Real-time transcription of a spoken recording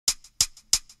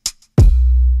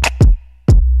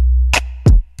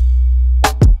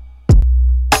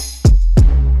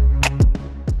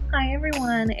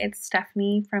it's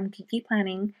Stephanie from Geeky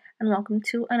Planning, and welcome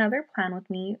to another plan with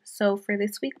me. So for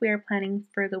this week, we are planning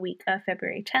for the week of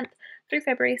February 10th through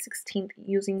February 16th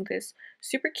using this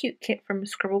super cute kit from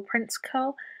Scribble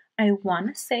Co. I want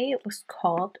to say it was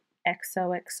called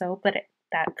XOXO, but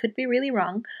that could be really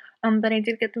wrong. But I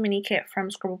did get the mini kit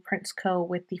from Scribble Co.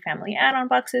 with the family add-on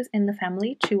boxes in the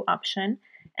Family 2 option,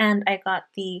 and I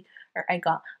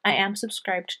am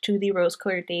subscribed to the Rose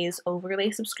Colored Days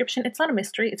overlay subscription. It's not a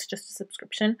mystery, it's just a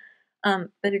subscription. But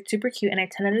it's super cute and I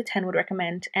 10 out of 10 would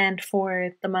recommend. And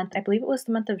for the month, I believe it was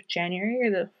the month of January,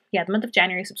 the month of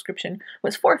January subscription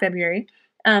was for February.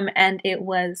 And it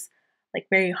was like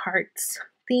very hearts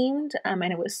themed, and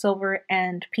it was silver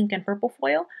and pink and purple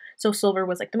foil. So silver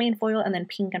was like the main foil, and then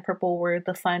pink and purple were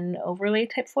the fun overlay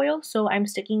type foil. So I'm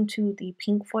sticking to the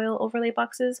pink foil overlay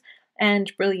boxes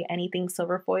and really anything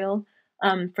silver foil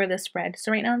for this spread.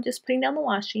 So right now I'm just putting down the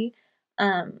washi,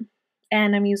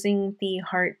 and I'm using the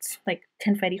hearts, like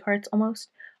confetti hearts almost,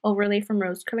 overlay from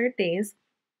Rose Colored Days.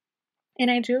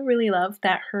 And I do really love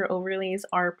that her overlays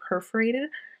are perforated,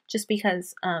 just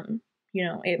because you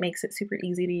know, it makes it super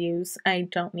easy to use. I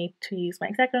don't need to use my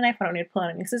X-Acto knife, I don't need to pull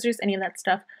out any scissors, any of that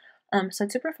stuff. So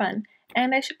it's super fun.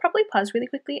 And I should probably pause really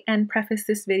quickly and preface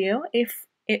this video if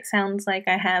it sounds like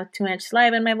I have too much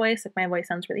saliva in my voice, if my voice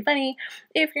sounds really funny.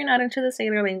 If you're not into the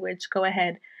sailor language, go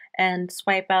ahead and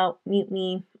swipe out, mute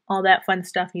me, all that fun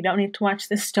stuff. You don't need to watch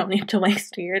this, don't need to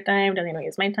waste your time, don't need to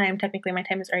waste my time. Technically my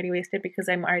time is already wasted because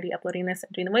I'm already uploading this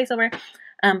and doing the voiceover,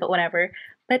 but whatever.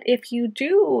 But if you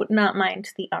do not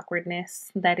mind the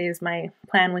awkwardness that is my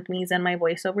plan with me's and my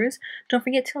voiceovers, don't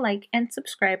forget to like and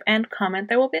subscribe and comment.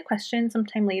 There will be a question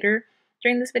sometime later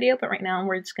during this video, but right now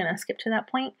we're just gonna skip to that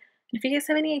point. If you guys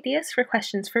have any ideas for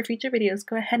questions for future videos,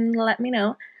 go ahead and let me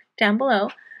know down below.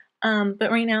 But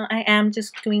right now I am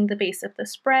just doing the base of the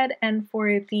spread, and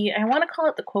for the, I want to call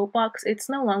it the quote box. It's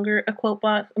no longer a quote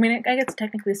box. I mean, I guess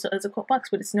technically still is a quote box,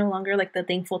 but it's no longer like the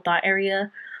Thankful Thought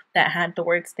area that had the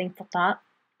words Thankful Thought.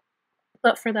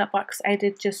 But for that box, I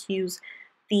did just use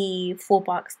the full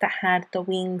box that had the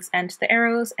wings and the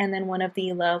arrows, and then one of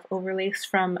the love overlays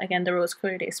from, again, the Rose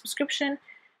Colored Days subscription.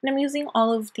 And I'm using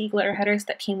all of the glitter headers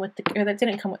that came with the, or that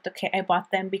didn't come with the kit. I bought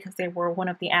them because they were one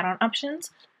of the add-on options.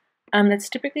 That's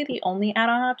typically the only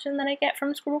add-on option that I get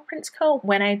from Scribble Co.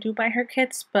 when I do buy her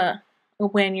kits, but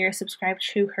when you're subscribed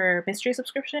to her mystery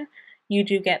subscription, you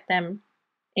do get them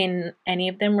in any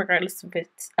of them, regardless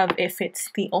of if it's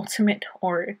the ultimate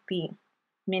or the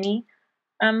mini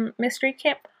mystery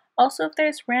kit. Also, if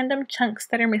there's random chunks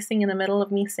that are missing in the middle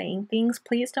of me saying things,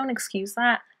 please don't excuse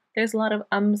that. There's a lot of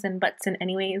ums and buts and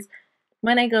anyways.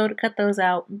 When I go to cut those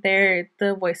out, the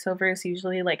voiceover is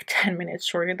usually like 10 minutes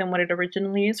shorter than what it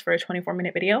originally is for a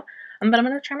 24-minute video. But I'm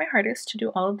going to try my hardest to do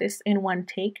all of this in one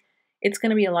take. It's going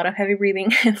to be a lot of heavy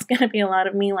breathing. It's going to be a lot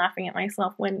of me laughing at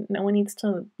myself when no one needs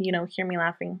to, you know, hear me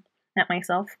laughing at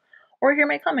myself. Or hear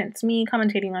my comments, me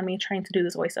commentating on me trying to do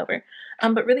this voiceover.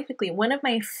 But really quickly, one of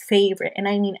my favorite, and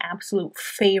I mean absolute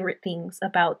favorite things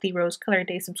about the Rose Colored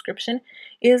Day subscription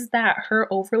is that her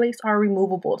overlays are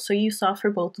removable. So you saw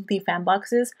for both of the fan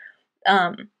boxes,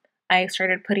 I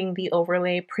started putting the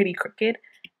overlay pretty crooked,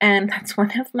 and that's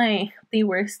one of the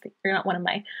worst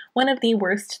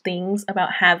things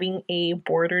about having a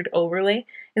bordered overlay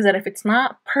is that if it's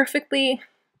not perfectly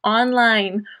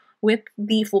online with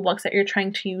the full box that you're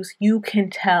trying to use, you can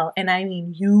tell, and I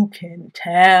mean you can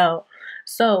tell.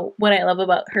 So what I love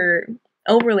about her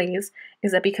overlays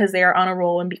is that because they are on a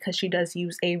roll and because she does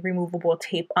use a removable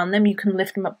tape on them, you can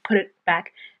lift them up, put it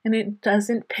back, and it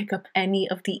doesn't pick up any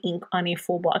of the ink on a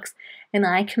full box. And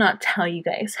I cannot tell you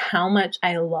guys how much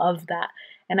I love that.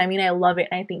 And I mean, I love it.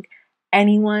 I think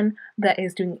anyone that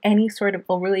is doing any sort of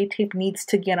overlay tape needs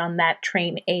to get on that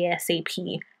train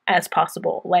ASAP as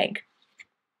possible. Like,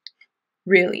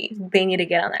 really, they need to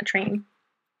get on that train.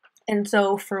 And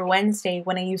so for Wednesday,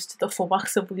 when I used the full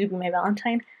box of Will You Be My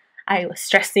Valentine, I was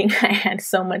stressing. I had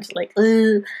so much like, I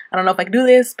don't know if I can do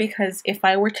this, because if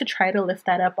I were to try to lift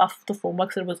that up off the full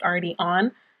box that was already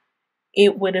on,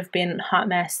 it would have been hot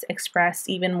mess express,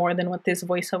 even more than what this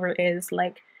voiceover is.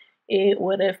 Like, it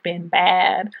would have been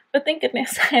bad. But thank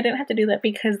goodness I didn't have to do that,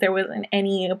 because there wasn't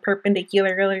any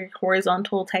perpendicular or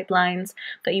horizontal type lines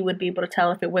that you would be able to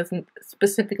tell if it wasn't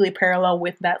specifically parallel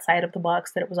with that side of the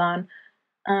box that it was on.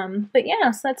 But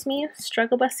yeah, so that's me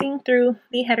struggle busting through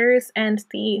the headers and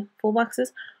the full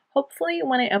boxes. Hopefully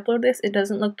when I upload this, it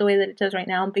doesn't look the way that it does right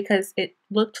now, because it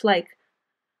looked like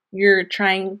you're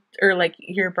trying, or like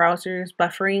your browser's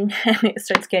buffering and it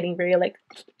starts getting very like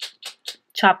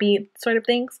choppy sort of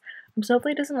things. So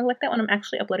hopefully it doesn't look like that when I'm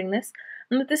actually uploading this.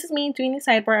 But this is me doing the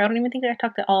sidebar. I don't even think I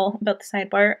talked at all about the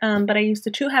sidebar, but I used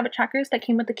the 2 habit trackers that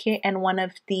came with the kit and one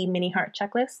of the mini heart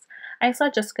checklists. I saw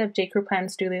Jessica of J. Crew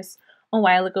Plans do this a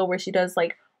while ago where she does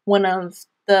like one of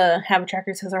the habit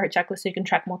trackers as a heart checklist so you can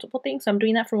track multiple things. So I'm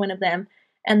doing that for one of them.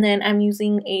 And then I'm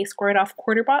using a squared off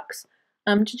quarter box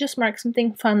to just mark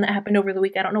something fun that happened over the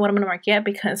week. I don't know what I'm going to mark yet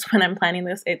because when I'm planning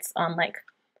this, it's on like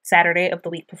Saturday of the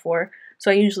week before. So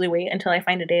I usually wait until I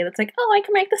find a day that's like, oh, I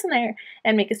can make this in there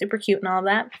and make it super cute and all of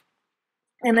that.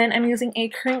 And then I'm using a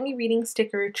currently reading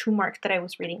sticker to mark that I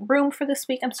was reading Room for this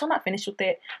week. I'm still not finished with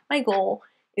it. My goal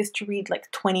is to read like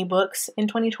 20 books in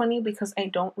 2020 because I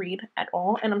don't read at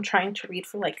all. And I'm trying to read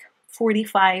for like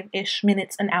 45-ish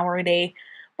minutes, an hour a day.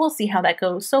 We'll see how that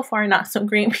goes. So far, not so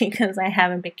great because I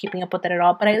haven't been keeping up with it at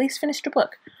all, but I at least finished a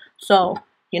book. So,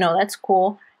 you know, that's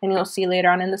cool. And you'll see later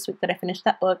on in this week that I finished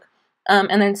that book.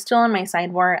 And then still on my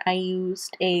sidebar, I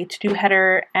used a to-do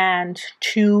header and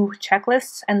 2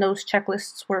 checklists, and those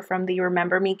checklists were from the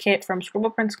Remember Me kit from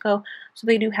Scribble Prints Co. So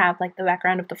they do have like the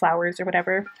background of the flowers or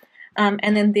whatever.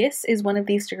 And then this is one of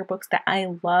these sticker books that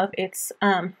I love. It's,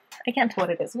 I can't tell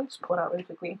what it is. Let me just pull it out really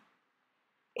quickly.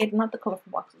 It's not the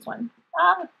colorful boxes one.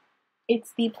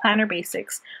 It's the Planner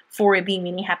Basics for the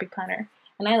Mini Happy Planner.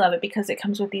 And I love it because it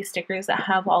comes with these stickers that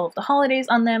have all of the holidays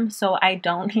on them, so I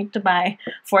don't need to buy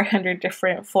 400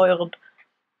 different foiled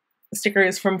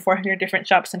stickers from 400 different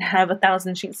shops and have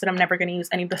 1,000 sheets that I'm never going to use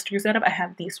any of the stickers out of. I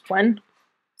have these one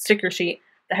sticker sheet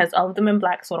that has all of them in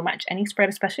black, so it'll match any spread,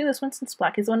 especially this one since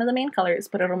black is one of the main colors,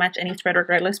 but it'll match any spread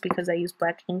regardless because I use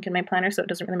black ink in my planner, so it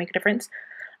doesn't really make a difference.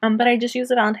 But I just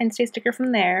used a Valentine's Day sticker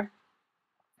from there,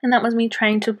 and that was me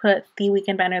trying to put the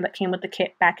weekend banner that came with the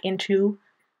kit back into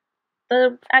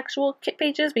the actual kit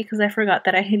pages because I forgot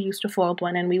that I had used a foiled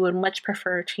one and we would much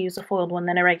prefer to use a foiled one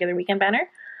than a regular weekend banner.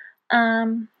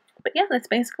 But yeah, that's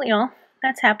basically all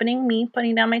that's happening. Me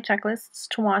putting down my checklists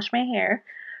to wash my hair.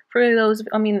 For those,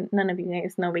 I mean, none of you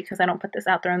guys know because I don't put this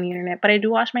out there on the internet, but I do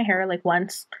wash my hair like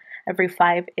once every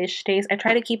 5-ish days. I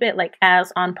try to keep it like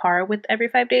as on par with every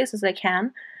 5 days as I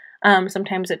can.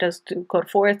 Sometimes it does go to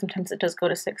 4, sometimes it does go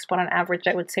to 6, but on average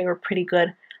I would say we're pretty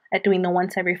good at doing the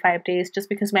once every 5 days just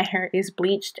because my hair is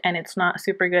bleached and it's not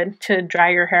super good to dry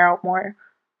your hair out more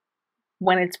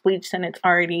when it's bleached and it's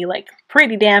already like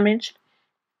pretty damaged.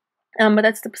 But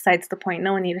that's besides the point.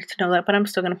 No one needed to know that, but I'm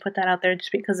still going to put that out there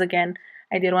just because, again,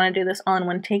 I did want to do this all in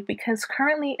one take because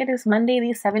currently it is Monday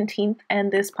the 17th and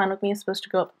this Plan With Me is supposed to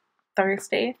go up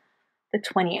Thursday the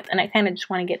 20th, and I kind of just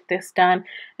want to get this done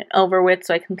and over with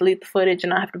so I can delete the footage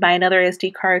and not have to buy another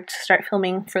SD card to start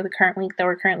filming for the current week that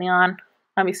we're currently on.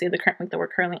 Obviously, the current week that we're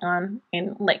currently on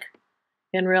in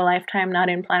real life time, not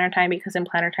in planner time, because in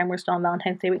planner time we're still on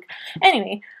Valentine's Day week.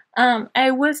 Anyway,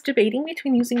 I was debating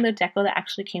between using the deco that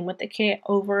actually came with the kit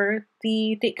over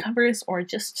the date covers or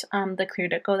just the clear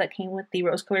deco that came with the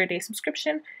Rose Color Day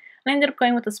subscription. And I ended up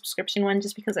going with the subscription one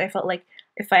just because I felt like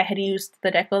if I had used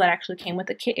the deco that actually came with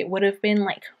the kit, it would have been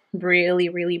like really,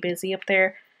 really busy up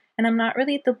there. And I'm not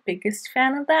really the biggest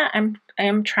fan of that. I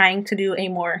am trying to do a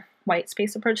more white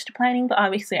space approach to planning, but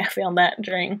obviously I failed that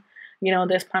during,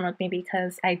 this Plan With Me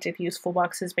because I did use full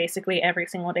boxes basically every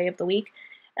single day of the week.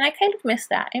 And I kind of miss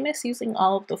that. I miss using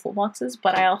all of the full boxes,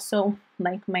 but I also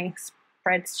like my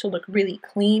spreads to look really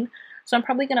clean. So I'm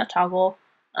probably going to toggle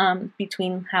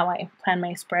between how I plan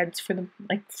my spreads for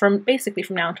from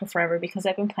now until forever because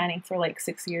I've been planning for like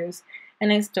 6 years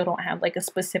and I still don't have like a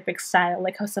specific style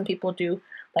like how some people do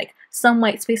like some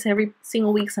white space every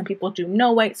single week. Some people do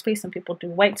no white space, some people do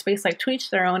white space, like to each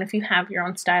their own. If you have your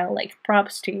own style, like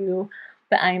props to you,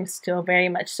 but I'm still very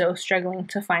much so struggling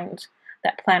to find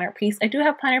that planner piece. I do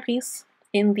have planner piece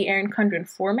in the ERIN CONDREN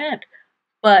format,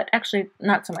 but actually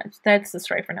not so much. That's the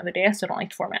story for another day. I still don't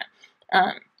like the format.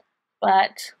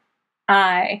 But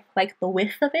I like the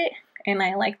width of it, and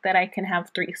I like that I can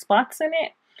have 3 spots in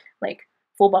it, like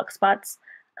full box spots.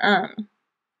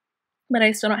 But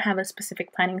I still don't have a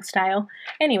specific planning style.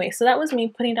 Anyway, so that was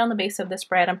me putting down the base of the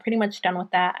spread. I'm pretty much done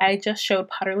with that. I just showed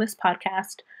Potterless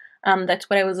podcast. That's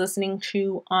what I was listening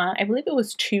to on, I believe it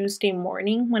was Tuesday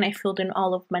morning when I filled in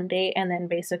all of Monday, and then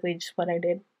basically just what I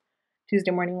did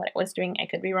Tuesday morning, what I was doing. I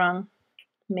could be wrong.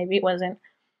 Maybe it wasn't.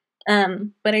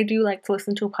 But I do like to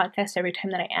listen to a podcast every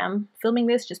time that I am filming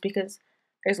this just because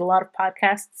there's a lot of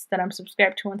podcasts that I'm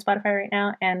subscribed to on Spotify right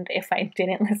now, and if I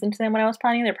didn't listen to them when I was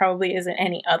planning, there probably isn't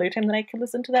any other time that I could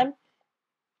listen to them.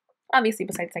 Obviously,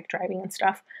 besides like driving and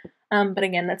stuff. But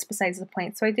again, that's besides the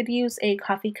point. So I did use a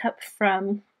coffee cup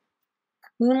from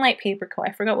Moonlight Paper Co.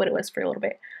 I forgot what it was for a little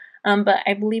bit. But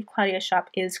I believe Claudia's shop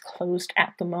is closed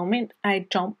at the moment. I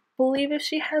don't believe if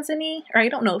she has any, or I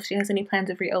don't know if she has any plans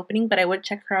of reopening, but I would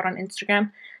check her out on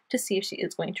Instagram to see if she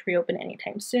is going to reopen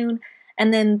anytime soon.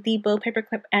 And then the bow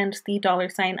paperclip and the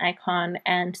 $ icon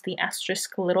and the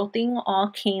asterisk little thing all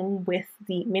came with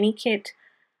the mini kit.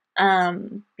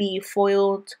 The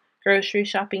foiled grocery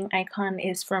shopping icon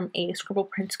is from a Scribble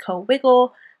Prints Co.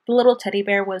 Wiggle. The little teddy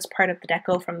bear was part of the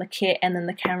deco from the kit, and then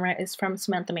the camera is from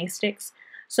Samantha May Sticks.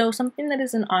 So something that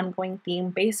is an ongoing theme,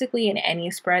 basically in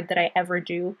any spread that I ever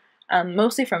do,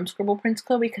 mostly from Scribble Prints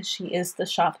Co. because she is the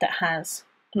shop that has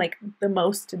like the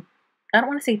most, I don't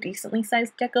want to say decently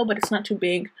sized deco, but it's not too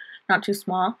big, not too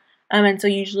small. And so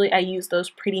usually I use those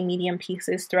pretty medium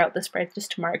pieces throughout the spread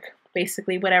just to mark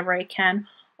basically whatever I can,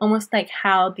 almost like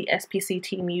how the SPC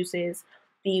team uses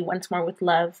the Once More with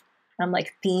Love,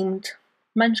 like themed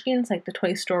munchkins, like the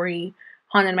Toy Story,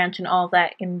 Haunted Mansion, all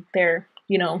that in their,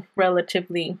 you know,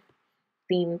 relatively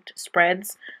themed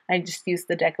spreads. I just use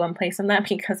the deco in place of that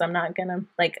because I'm not gonna,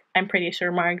 like, I'm pretty sure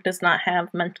Marg does not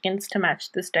have munchkins to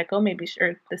match this deco, maybe,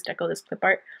 or this deco, this clip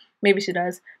art. Maybe she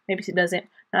does, maybe she doesn't,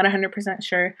 not 100%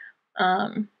 sure.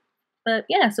 But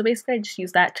yeah, so basically I just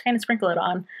use that to kind of sprinkle it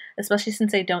on, especially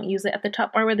since I don't use it at the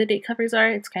top bar where the date covers are.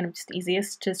 It's kind of just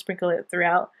easiest to sprinkle it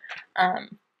throughout.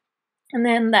 And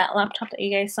then that laptop that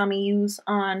you guys saw me use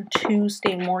on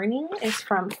Tuesday morning is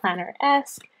from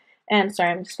Planner-esque. And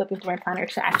sorry, I'm just looking through my planner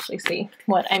to actually see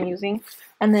what I'm using.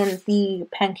 And then the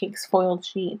pancakes foiled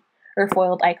sheet, or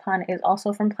foiled icon, is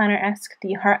also from Planner-esque.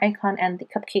 The heart icon and the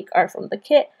cupcake are from the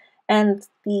kit. And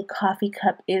the coffee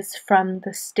cup is from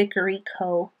the Stickery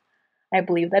Co. I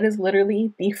believe that is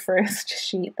literally the first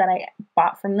sheet that I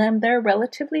bought from them. They're a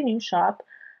relatively new shop.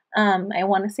 I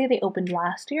want to say they opened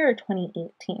last year or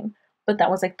 2018. But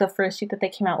that was like the first sheet that they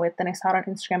came out with. Then I saw it on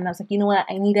Instagram and I was like, you know what?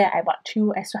 I need it. I bought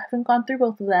 2. I still haven't gone through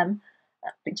both of them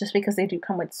just because they do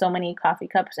come with so many coffee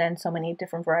cups and so many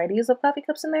different varieties of coffee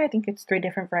cups in there. I think it's 3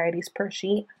 different varieties per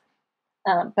sheet.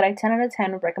 But I 10 out of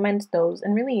 10 would recommend those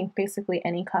and really basically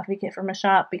any coffee kit from a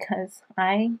shop because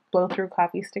I blow through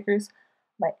coffee stickers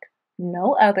like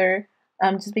no other.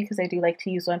 Just because I do like to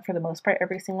use one for the most part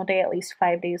every single day, at least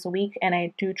 5 days a week. And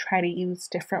I do try to use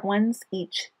different ones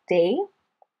each day.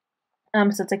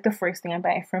 So it's like the first thing I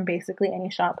buy from basically any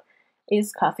shop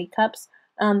is coffee cups.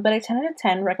 But I 10 out of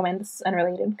 10 recommend, this is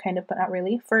unrelated, kind of, but not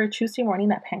really, for Tuesday morning,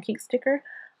 that pancake sticker.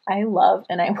 I love,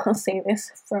 and I will say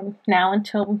this from now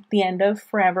until the end of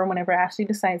forever, whenever Ashley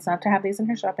decides not to have these in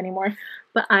her shop anymore,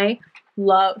 but I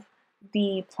love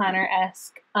the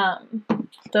Planner-esque,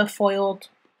 the foiled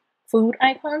food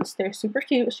icons. They're super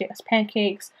cute. She has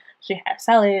pancakes, she has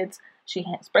salads, she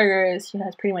has burgers, she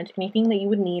has pretty much anything that you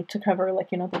would need to cover,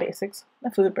 like, you know, the basics,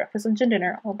 the food, breakfast, lunch, and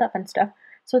dinner, all that fun stuff.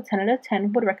 So 10 out of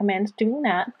 10 would recommend doing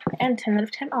that, and 10 out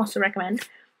of 10 also recommend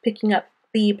picking up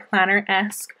the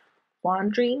Planner-esque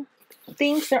laundry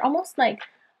things. They're almost like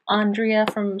Andrea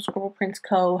from Scribble Prints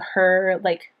Co., her,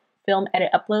 like, film edit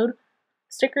upload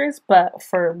stickers, but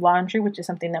for laundry, which is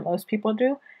something that most people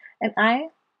do. And I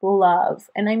love,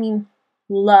 and I mean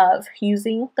love,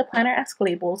 using the Planner-esque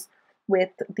labels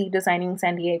with the Designing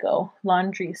San Diego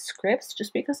laundry scripts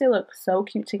just because they look so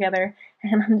cute together.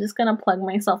 And I'm just gonna plug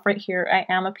myself right here.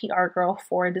 I am a PR girl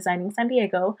for Designing San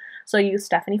Diego, so use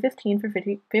Stephanie15 for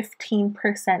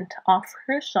 15% off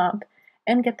her shop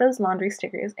and get those laundry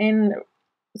stickers in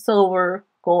silver,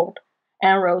 gold,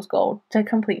 and rose gold to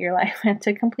complete your life and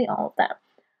to complete all of that.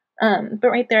 But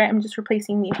right there, I'm just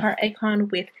replacing the heart icon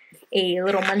with a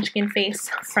little munchkin face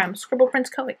from Scribble Prints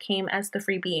Co. It came as the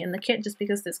freebie in the kit just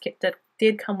because this kit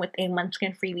did come with a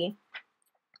munchkin freebie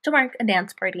to mark a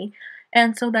dance party.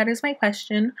 And so that is my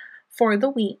question for the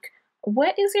week.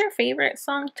 What is your favorite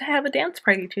song to have a dance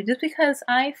party to? Just because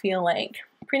I feel like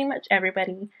pretty much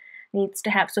everybody needs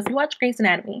to have. So if you watch Grey's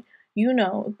Anatomy, you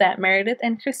know that Meredith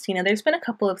and Christina, there's been a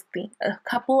couple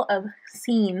of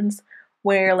scenes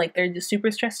where, like, they're just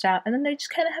super stressed out and then they just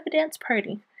kind of have a dance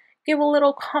party. Give a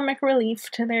little comic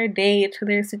relief to their day, to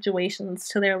their situations,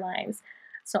 to their lives.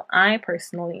 So I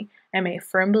personally am a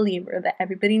firm believer that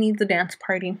everybody needs a dance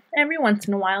party every once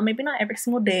in a while, maybe not every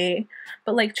single day,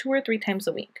 but like 2 or 3 times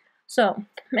a week. So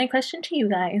my question to you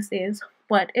guys is,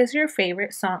 what is your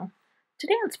favorite song to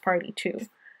dance party to?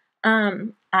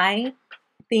 I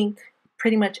think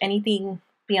pretty much anything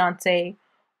Beyonce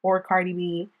or Cardi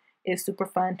B is super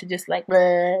fun to just, like,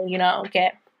 you know,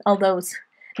 get all those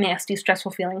nasty,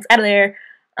 stressful feelings out of there.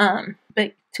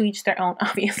 But to each their own.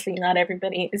 Obviously, not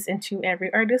everybody is into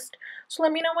every artist. So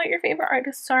let me know what your favorite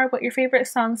artists are, what your favorite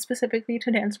songs specifically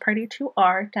to dance party to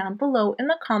are down below in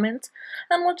the comments.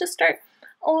 And we'll just start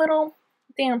a little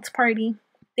dance party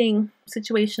thing,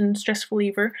 situation, stress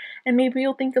reliever, and maybe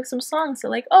you'll think of some songs that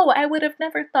like, oh, I would have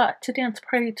never thought to dance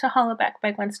party to Hollaback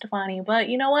by Gwen Stefani, but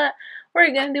you know what?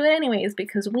 We're gonna do it anyways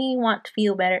because we want to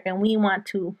feel better and we want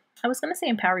to, I was gonna say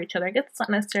empower each other. I guess it's not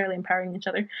necessarily empowering each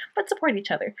other, but support each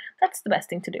other. That's the best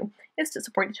thing to do, is to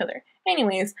support each other.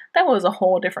 Anyways, that was a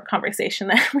whole different conversation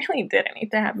that really didn't need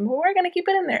to happen, but we're gonna keep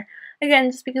it in there. Again,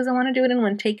 just because I want to do it in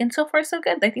one take, and so far so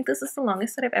good. I think this is the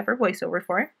longest that I've ever voiceover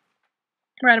for.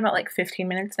 We're at about like 15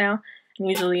 minutes now, and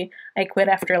usually I quit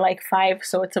after like 5,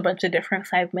 so it's a bunch of different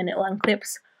 5-minute long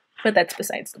clips, but that's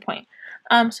besides the point.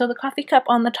 So the coffee cup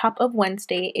on the top of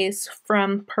Wednesday is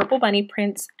from Purple Bunny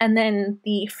Prints, and then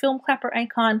the film clapper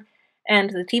icon and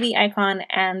the TV icon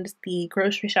and the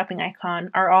grocery shopping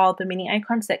icon are all the mini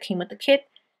icons that came with the kit.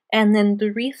 And then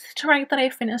the wreath to write that I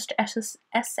finished,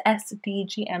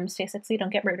 SSDGM, Stay Sexy, Don't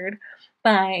Get Murdered,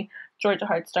 by Georgia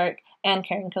Hardstark and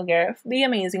Karen Kilgariff, the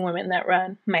amazing women that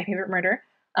run My Favorite Murder.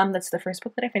 That's the first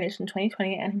book that I finished in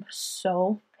 2020, and I'm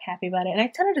so happy about it. And I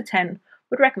 10 out of 10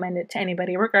 would recommend it to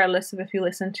anybody, regardless of if you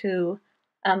listen to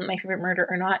My Favorite Murder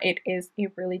or not. It is a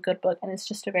really good book, and it's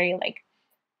just a very, like,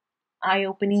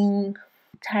 eye-opening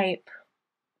type,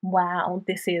 wow,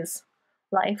 this is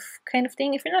life kind of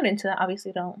thing. If you're not into that,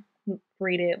 obviously don't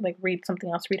read it. Like, read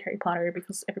something else. Read Harry Potter,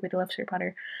 because everybody loves Harry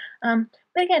Potter.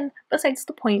 But again, besides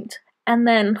the point. And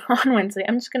then on Wednesday,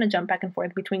 I'm just going to jump back and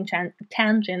forth between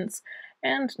tangents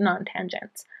and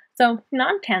non-tangents. So,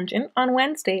 non-tangent, on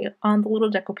Wednesday, on the little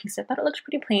deco piece, I thought it looked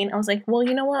pretty plain. I was like, well,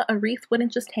 you know what? A wreath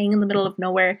wouldn't just hang in the middle of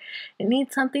nowhere. It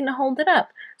needs something to hold it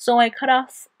up. So I cut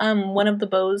off one of the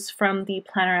bows from the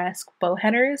planner-esque bow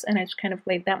headers, and I just kind of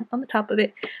laid that on the top of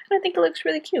it. And I think it looks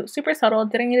really cute. Super subtle.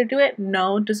 Did I need to do it?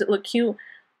 No. Does it look cute?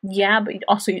 Yeah, but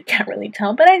also you can't really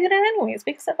tell. But I did it anyways,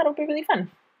 because I thought it would be really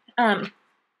fun.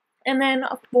 And then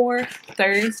for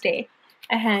Thursday,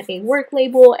 I had a work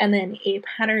label and then a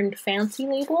patterned fancy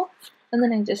label. And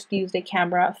then I just used a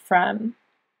camera from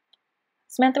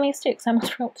Samantha May Sticks. I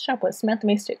almost forgot what the shop was. Samantha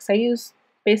May Sticks. I used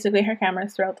basically her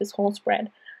cameras throughout this whole spread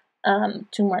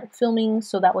to mark filming.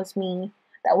 So that was me.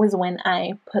 That was when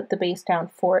I put the base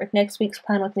down for next week's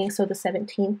plan with me. So the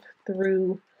 17th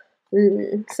through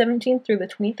the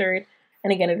 23rd.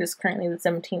 And again, it is currently the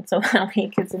 17th, so that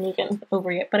week isn't even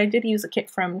over yet. But I did use a kit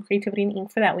from Creativity and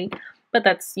Ink for that week. But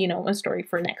that's, you know, a story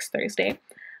for next Thursday.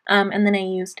 And then I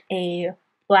used a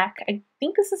black, I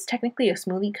think this is technically a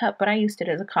smoothie cup, but I used it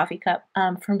as a coffee cup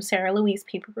from Sarah Louise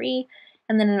Paperie.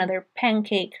 And then another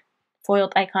pancake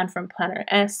foiled icon from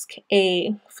Planner-esque,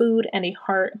 a food and a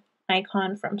heart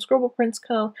icon from Scribble Prints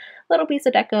Co., little piece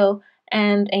of deco,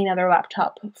 and another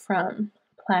laptop from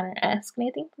Planner-esque. And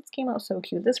I think this came out so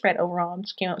cute. This spread overall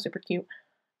just came out super cute.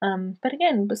 But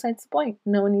again, besides the point,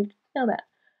 no one needed to know that.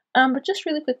 But just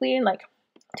really quickly, like,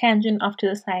 tangent off to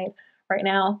the side right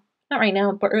now. Not right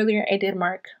now, but earlier I did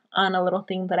mark on a little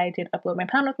thing that I did upload my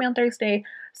plan with me on Thursday.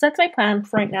 So that's my plan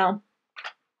for right now,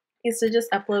 is to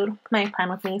just upload my plan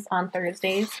with me on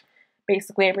Thursdays,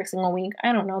 basically every single week.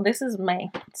 I don't know, this is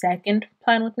my second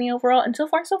plan with me overall, and so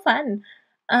far so fun.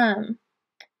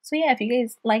 So yeah, if you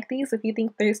guys like these, if you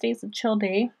think Thursday's a chill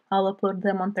day, I'll upload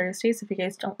them on Thursdays. If you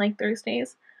guys don't like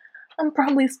Thursdays, I'm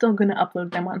probably still gonna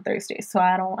upload them on Thursdays. So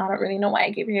I don't really know why I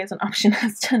gave you guys an option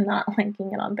as to not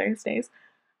liking it on Thursdays.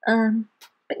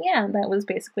 But yeah, that was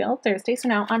basically all Thursday. So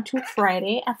now on to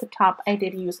Friday. At the top, I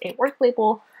did use a work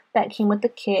label that came with the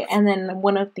kit, and then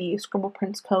one of the Scribble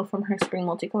Prints Co. from her spring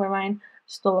multicolor line.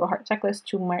 Just a little heart checklist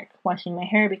to mark washing my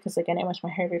hair, because again, I wash my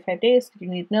hair every 5 days. Did you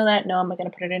need to know that? No, am I going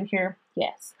to put it in here?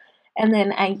 Yes. And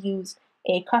then I used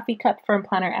a coffee cup from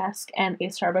Planner-esque and a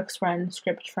Starbucks Run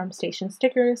script from Station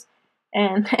Stickers,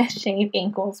 and a shave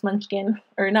ankles munchkin,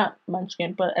 or not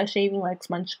munchkin, but a shaving legs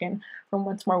munchkin from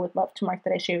Once More With Love to mark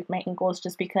that I shaved my ankles,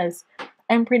 just because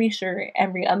I'm pretty sure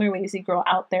every other lazy girl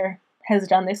out there has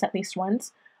done this at least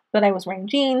once. But I was wearing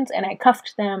jeans and I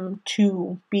cuffed them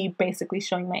to be basically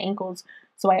showing my ankles.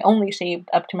 So I only shaved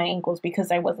up to my ankles because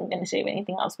I wasn't going to shave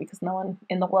anything else, because no one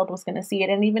in the world was going to see it.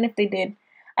 And even if they did,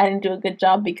 I didn't do a good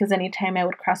job, because anytime I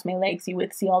would cross my legs, you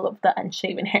would see all of the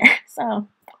unshaven hair. So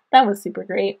that was super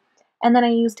great. And then I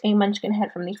used a munchkin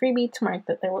head from the freebie to mark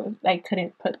that I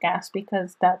couldn't put gas,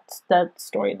 because that's the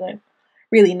story that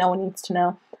really no one needs to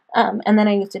know. And then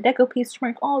I used a deco piece to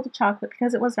mark all the chocolate,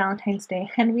 because it was Valentine's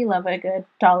Day and we love a good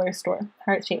dollar store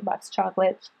heart-shaped box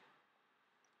chocolate.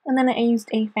 And then I used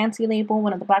a fancy label,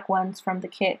 one of the black ones from the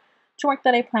kit, to mark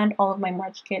that I planned all of my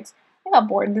March kits. I got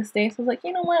bored this day, so I was like,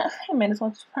 you know what, I might as well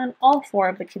just plan all 4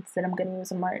 of the kits that I'm going to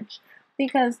use in March,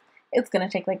 because it's going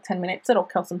to take like 10 minutes, it'll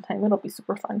kill some time, it'll be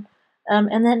super fun.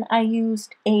 And then I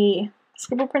used a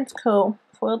Scribble Prints Co.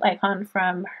 foiled icon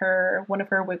from one of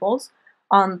her wiggles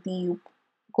on the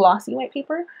glossy white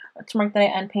paper to mark that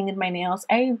I unpainted my nails.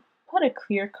 I put a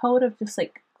clear coat of just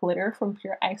like glitter from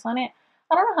Pure Ice on it.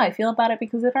 I don't know how I feel about it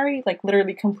because it already like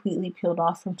literally completely peeled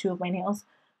off from 2 of my nails.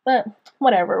 But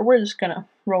whatever, we're just gonna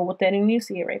roll with it, and you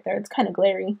see it right there. It's kind of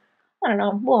glary. I don't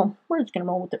know. Well, we're just gonna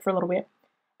roll with it for a little bit.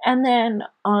 And then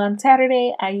on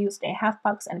Saturday, I used a half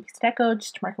box and a piece of deco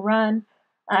just to mark a run.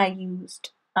 I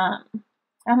used I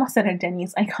almost said a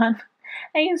Denny's icon.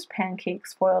 I used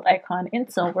pancakes foiled icon in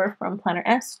silver from Planner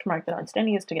S to mark that on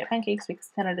Denny's to get pancakes because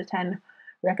 10 out of 10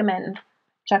 recommend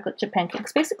chocolate chip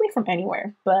pancakes, basically from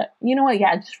anywhere. But you know what?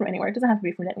 Yeah, just from anywhere. It doesn't have to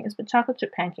be from Denny's, but chocolate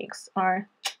chip pancakes are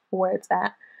where it's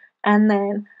at. And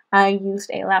then I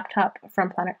used a laptop from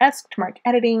Planner S to mark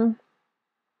editing.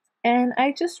 And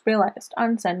I just realized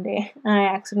on Sunday I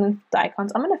accidentally put the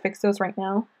icons. I'm gonna fix those right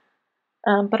now.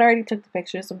 But I already took the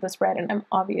pictures of the spread, and I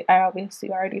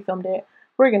obviously already filmed it.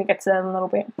 We're gonna get to that in a little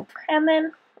bit. And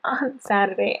then on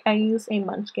Saturday, I used a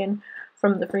munchkin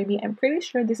from the freebie. I'm pretty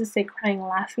sure this is a crying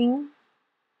laughing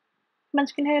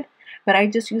munchkin head, but I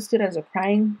just used it as a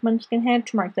crying munchkin head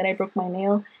to mark that I broke my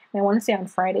nail. And I want to say on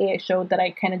Friday I showed that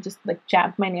I kind of just like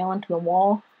jabbed my nail into the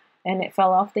wall and it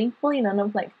fell off. Thankfully, none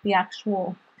of like the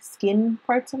actual skin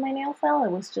parts of my nail fell.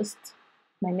 It was just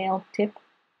my nail tip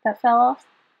that fell off.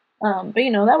 But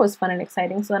you know, that was fun and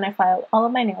exciting. So then I filed all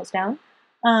of my nails down.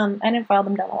 I didn't file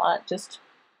them down a lot, just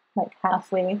like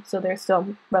halfway, so they're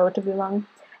still relatively long.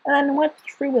 And then went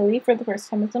Free Willy for the first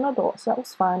time as an adult, so that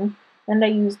was fun. And I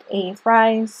used a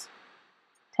fries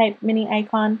type mini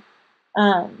icon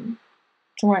to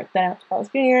mark that out to Carl's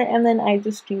Jr. And then I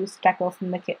just used deco from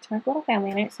the kit to mark little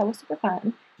family nights. That was super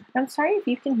fun. I'm sorry if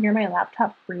you can hear my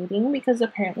laptop breathing because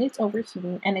apparently it's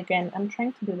overheating. And again, I'm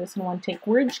trying to do this in one take.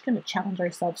 We're just going to challenge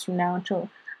ourselves from now until,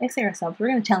 I say ourselves, we're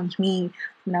going to challenge me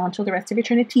from now until the rest of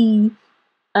eternity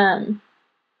to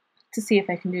see if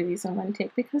I can do these in one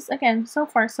take. Because again, so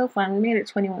far so fun. We made it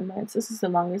 21 minutes. This is the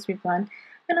longest we've gone.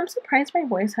 And I'm surprised my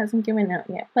voice hasn't given out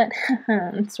yet, but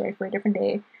sorry for a different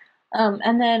day.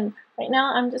 And then right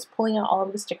now I'm just pulling out all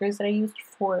of the stickers that I used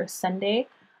for Sunday.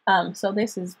 So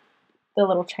this is the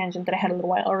little tangent that I had a little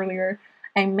while earlier.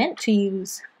 I meant to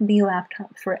use the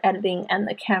laptop for editing and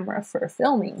the camera for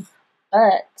filming,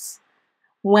 but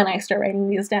when I start writing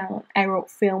these down, I wrote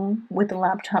film with the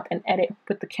laptop and edit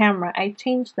with the camera. I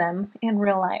changed them in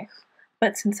real life,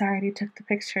 but since I already took the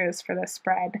pictures for the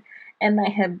spread, and I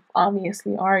have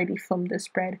obviously already filmed the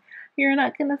spread, you're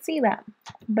not gonna see that.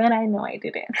 But I know I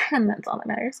did it, and that's all that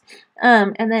matters.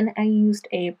 And then I used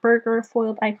a burger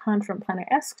foiled icon from Planner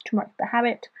S to mark the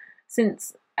habit,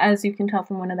 since, as you can tell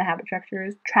from one of the habit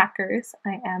trackers,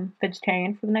 I am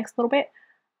vegetarian for the next little bit.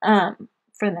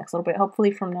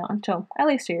 Hopefully from now until at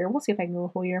least a year. We'll see if I can go a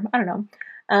whole year. I don't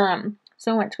know.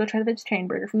 So I went to go try the vegetarian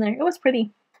burger from there. It was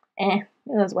pretty it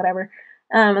was whatever.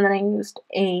 And then I used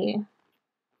a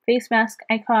face mask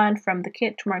icon from the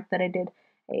kit to mark that I did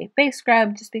a face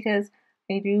scrub, just because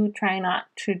I do try not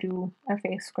to do a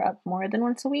face scrub more than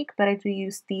once a week, but I do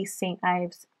use the St.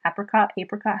 Ives apricot,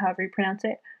 however you pronounce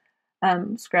it,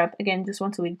 scrub again just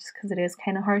once a week, just because it is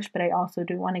kind of harsh. But I also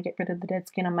do want to get rid of the dead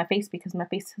skin on my face because my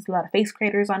face has a lot of face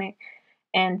craters on it.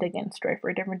 And again, story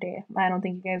for a different day. I don't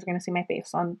think you guys are gonna see my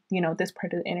face on, you know, this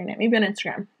part of the internet. Maybe on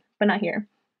Instagram, but not here.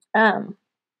 And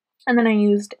then I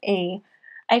used a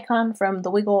icon from the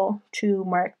Wiggle to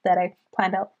mark that I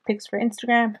planned out pics for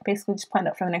Instagram. Basically just planned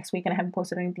out for the next week, and I haven't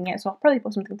posted anything yet, so I'll probably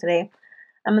post something today.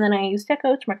 And then I used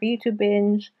deco to mark a YouTube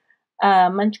binge,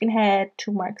 munchkin head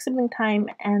to mark sibling time,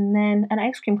 and then an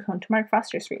ice cream cone to mark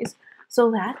Foster's freeze. So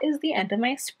that is the end of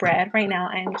my spread. Right now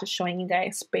I'm just showing you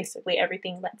guys basically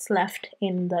everything that's left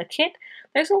in the kit.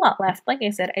 There's a lot left. Like I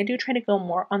said, I do try to go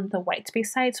more on the white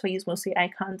space side, so I use mostly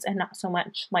icons and not so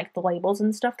much like the labels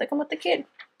and stuff that come with the kit.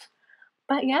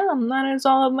 But yeah, that is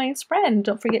all of my spread.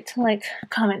 Don't forget to like,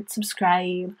 comment,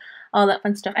 subscribe, all that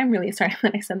fun stuff. I'm really sorry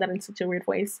that I said that in such a weird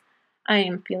voice. I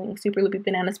am feeling super loopy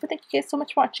bananas, but thank you guys so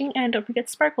much for watching, and don't forget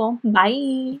to sparkle.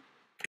 Bye!